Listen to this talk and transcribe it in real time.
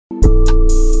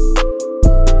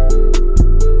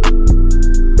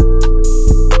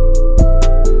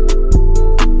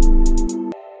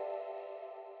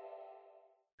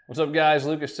What's up, guys?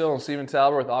 Lucas Still and Steven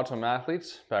Talbot with Optimum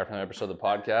Athletes, back from another episode of the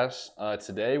podcast.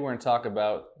 Today, we're going to talk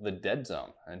about the dead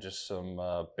zone and just some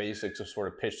basics of sort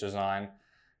of pitch design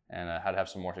and how to have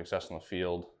some more success on the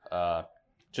field.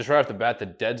 Just right off the bat, the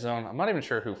dead zone, I'm not even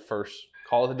sure who first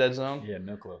called it the dead zone. Yeah,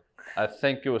 no clue. I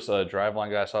think it was a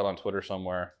Driveline guy. I saw it on Twitter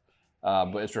somewhere.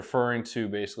 But it's referring to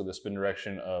basically the spin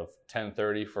direction of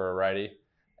 1030 for a righty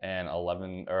and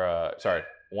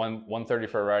 130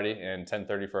 for a righty and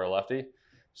 1030 for a lefty.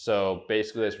 So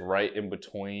basically it's right in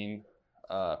between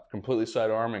completely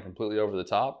sidearm and completely over the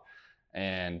top.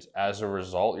 And as a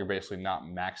result, you're basically not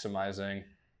maximizing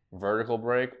vertical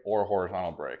break or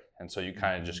horizontal break. And so you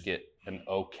kind of just get an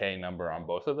okay number on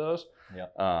both of those.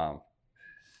 Yeah.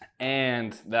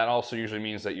 And that also usually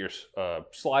means that your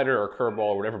slider or curveball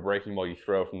or whatever breaking ball you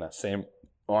throw from that same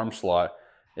arm slot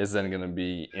is then going to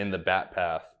be in the bat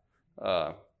path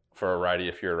for a righty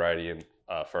if you're a righty and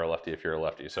for a lefty if you're a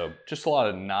lefty. So just a lot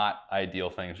of not ideal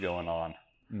things going on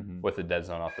with the dead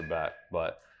zone off the bat.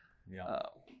 But Yeah.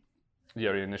 do you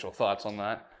have any initial thoughts on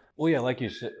that? Well, yeah, like you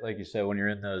said, when you're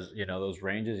in those, those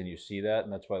ranges and you see that,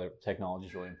 and that's why the technology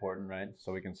is really important, right?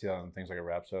 So we can see that on things like a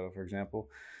Rapsodo, for example.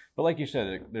 But like you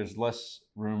said, there's less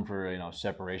room for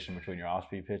separation between your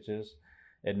off-speed pitches,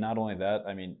 and not only that,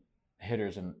 I mean,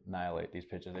 hitters annihilate these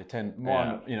pitches. They tend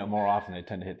more often they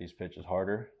tend to hit these pitches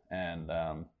harder, and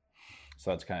so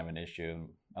that's kind of an issue. And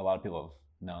a lot of people have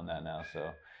known that now,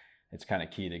 so it's kind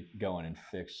of key to go in and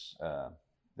fix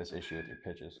this issue with your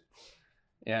pitches.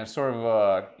 Yeah, it's sort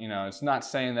of, it's not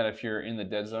saying that if you're in the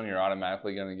dead zone, you're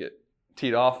automatically going to get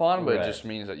teed off on, but It just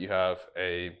means that you have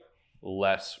a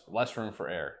less room for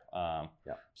error.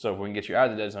 So if we can get you out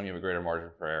of the dead zone, you have a greater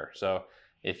margin for error. So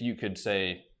if you could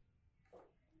say,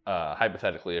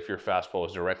 hypothetically, if your fastball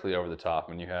was directly over the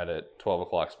top and you had a 12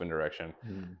 o'clock spin direction,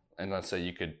 and let's say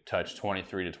you could touch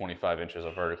 23 to 25 inches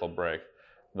of vertical break,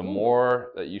 the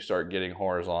more that you start getting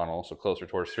horizontal, so closer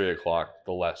towards 3 o'clock,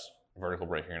 the less vertical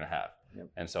break you're going to have. Yep.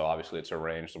 And so obviously it's a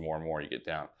range, the more and more you get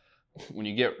down. When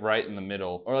you get right in the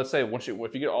middle, or let's say if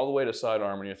you get all the way to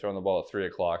sidearm and you're throwing the ball at 3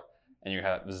 o'clock and you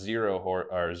have zero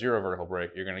vertical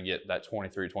break, you're going to get that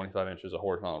 23, 25 inches of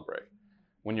horizontal break.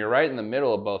 When you're right in the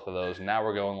middle of both of those, now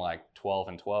we're going like 12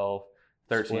 and 12,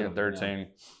 13 and 13.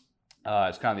 Yeah.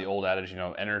 It's kind of the old adage,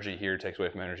 energy here takes away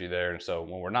from energy there. And so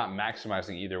when we're not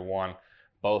maximizing either one,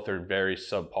 both are very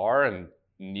subpar and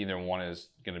neither one is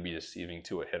going to be deceiving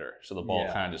to a hitter. So the ball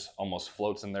kind of just almost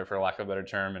floats in there, for lack of a better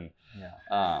term. And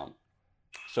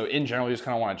so in general, you just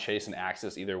kind of want to chase an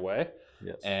axis either way.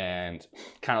 Yes. And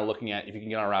kind of looking at, if you can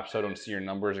get on a Rapsodo and see your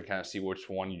numbers and kind of see which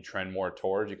one you trend more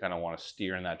towards, you kind of want to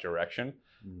steer in that direction.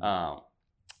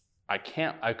 I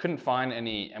couldn't find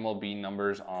any MLB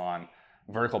numbers on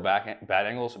vertical bat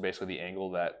angle, so basically the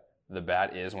angle that the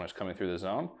bat is when it's coming through the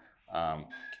zone.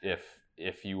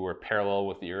 If you were parallel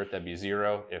with the earth, that'd be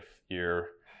 0. If your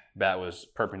bat was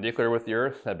perpendicular with the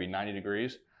earth, that'd be 90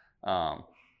 degrees.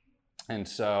 And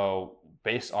so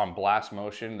based on blast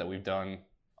motion that we've done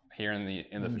here in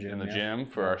the gym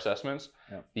for our assessments,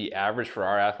 the average for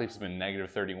our athletes has been negative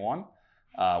 31,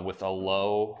 with a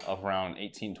low of around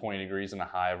 18, 20 degrees and a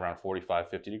high of around 45,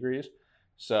 50 degrees.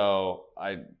 So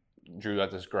I drew out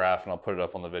this graph and I'll put it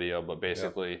up on the video, but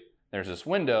basically there's this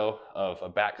window of a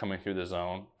bat coming through the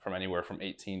zone from anywhere from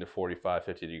 18 to 45,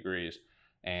 50 degrees.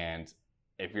 And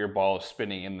if your ball is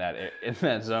spinning in that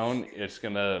zone, it's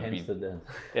going to be...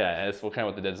 that's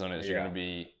what the dead zone is. You're going to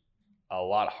be a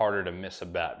lot harder to miss a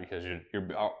bat because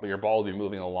your ball will be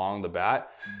moving along the bat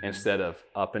instead of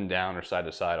up and down or side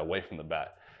to side away from the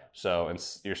bat. So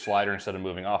your slider, instead of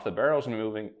moving off the barrel, is going to be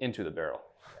moving into the barrel,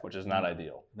 which is not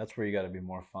ideal. That's where you got to be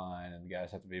more fine, and the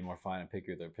guys have to be more fine and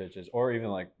picky with their pitches, or even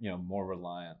more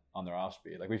reliant on their off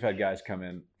speed. Like we've had guys come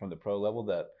in from the pro level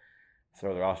that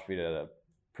throw their off speed at a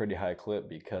pretty high clip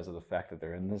because of the fact that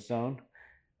they're in this zone.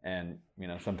 And,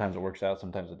 sometimes it works out,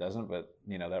 sometimes it doesn't, but,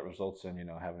 that results in,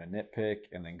 having a nitpick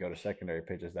and then go to secondary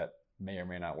pitches that may or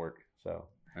may not work. So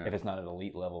if it's not at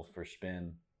elite level for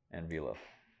spin and velo.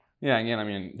 Yeah,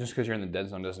 again, just because you're in the dead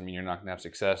zone doesn't mean you're not going to have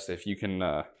success. If you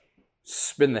can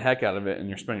spin the heck out of it and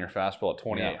you're spinning your fastball at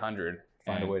 2,800.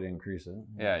 Find a way to increase it.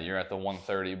 Yeah, you're at the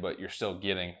 130, but you're still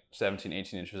getting 17,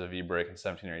 18 inches of V break and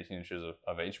 17 or 18 inches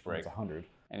of H break. That's 100.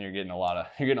 And you're getting a lot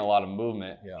of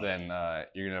movement. Then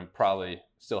you're gonna probably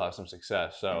still have some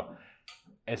success. So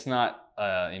it's not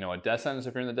a death sentence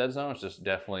if you're in the dead zone. It's just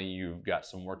definitely you've got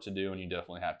some work to do, and you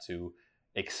definitely have to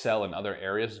excel in other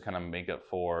areas to kind of make up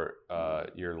for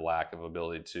your lack of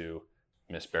ability to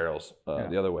miss barrels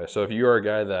the other way. So if you are a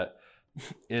guy that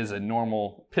is a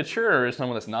normal pitcher or is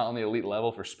someone that's not on the elite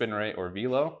level for spin rate or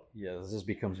velo, yeah, this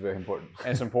becomes very important.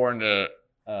 it's important to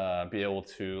be able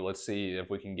to, let's see if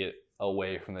we can get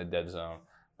away from the dead zone.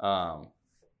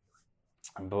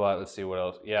 But let's see what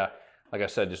else. Yeah, like I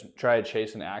said, just try to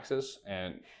chase an axis.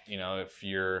 And, you know, if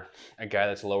you're a guy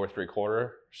that's lower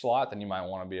 3/4 slot, then you might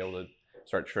want to be able to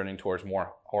start trending towards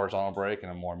more horizontal break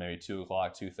and a more maybe 2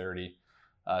 o'clock, 2:30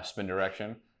 spin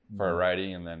direction for a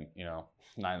righty, and then, you know,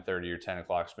 9:30 or 10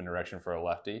 o'clock spin direction for a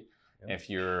lefty. Yep. If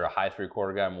you're a high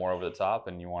 3/4 guy, more over the top,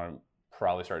 and you want to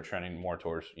probably start trending more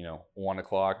towards, you know, 1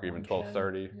 o'clock or even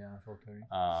 12:30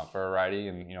 for a righty,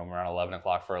 and, you know, around 11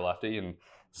 o'clock for a lefty. And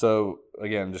so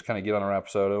again, just kind of get on a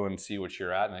Rapsodo and see what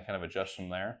you're at, and then kind of adjust from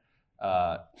there.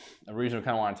 The reason we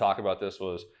kind of want to talk about this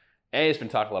was, it's been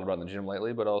talked a lot about in the gym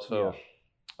lately, but also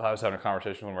I was having a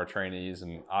conversation with one of our trainees,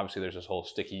 and obviously there's this whole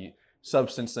sticky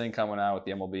substance thing coming out with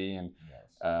the MLB, and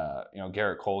you know,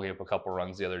 Garrett Cole gave up a couple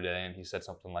runs the other day, and he said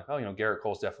something like, "Oh, you know, Garrett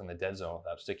Cole's definitely in the dead zone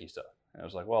without sticky stuff." And I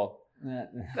was like, "Well,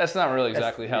 that's not really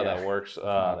exactly how that works.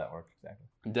 How that works exactly.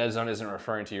 Dead zone isn't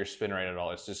referring to your spin rate at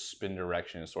all. It's just spin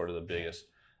direction is sort of the biggest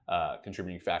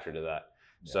contributing factor to that.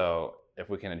 Yeah. So if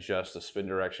we can adjust the spin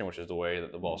direction, which is the way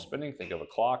that the ball's spinning, think of a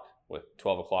clock with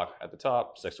 12 o'clock at the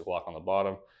top, 6 o'clock on the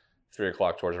bottom, 3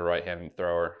 o'clock towards the right-handed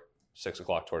thrower, 6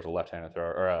 o'clock towards the left-handed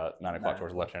thrower, or 9 o'clock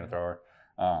towards the left-handed thrower.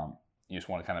 You just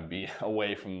want to kind of be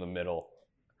away from the middle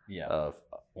of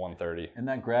 1:30. And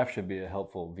that graph should be a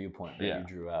helpful viewpoint that you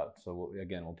drew out. So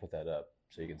we'll put that up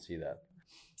so you can see that.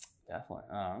 Definitely.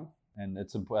 And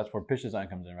that's where pitch design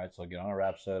comes in, right? So get on a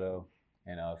Rapsodo.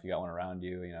 You know, if you got one around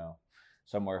you, you know,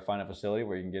 somewhere, find a facility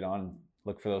where you can get on,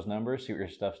 look for those numbers, see what your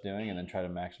stuff's doing, and then try to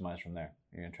maximize from there.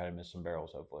 You're gonna try to miss some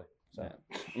barrels, hopefully. So I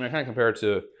mean, I kind of compare it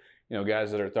to, you know,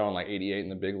 guys that are throwing like 88 in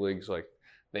the big leagues. Like,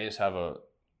 they just have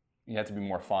you have to be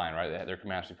more fine, right? Their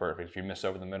command has to be perfect. If you miss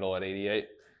over the middle at 88,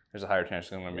 there's a higher chance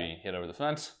it's going to be hit over the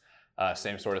fence.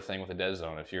 Same sort of thing with the dead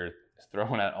zone. If you're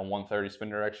throwing at a 1:30 spin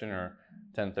direction or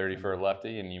 10:30 for a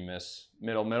lefty and you miss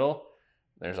middle,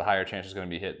 there's a higher chance it's going to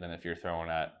be hit than if you're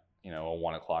throwing at, you know, a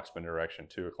 1 o'clock spin direction,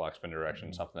 2 o'clock spin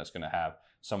direction, something that's going to have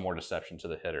some more deception to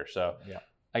the hitter. So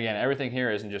again, everything here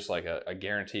isn't just like a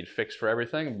guaranteed fix for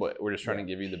everything, but we're just trying to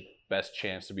give you the best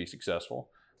chance to be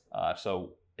successful.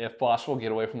 So if possible,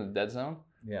 get away from the dead zone.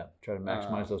 Yeah, try to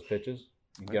maximize those pitches.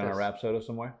 Get on a Rapsodo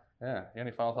somewhere. Yeah. You got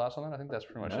any final thoughts on that? I think that's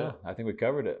pretty much it. I think we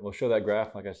covered it. We'll show that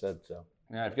graph, like I said. So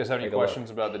yeah, if you guys have any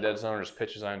questions about the dead zone or just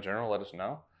pitch design in general, let us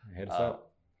know. Hit us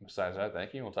up. Besides that,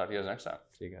 thank you. We'll talk to you guys next time.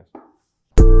 See you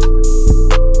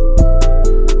guys.